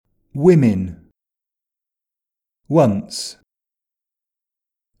women, once,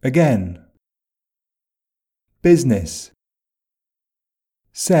 again, business,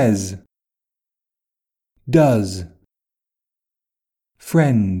 says, does,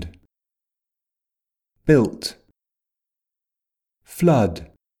 friend, built, flood,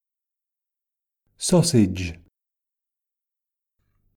 sausage,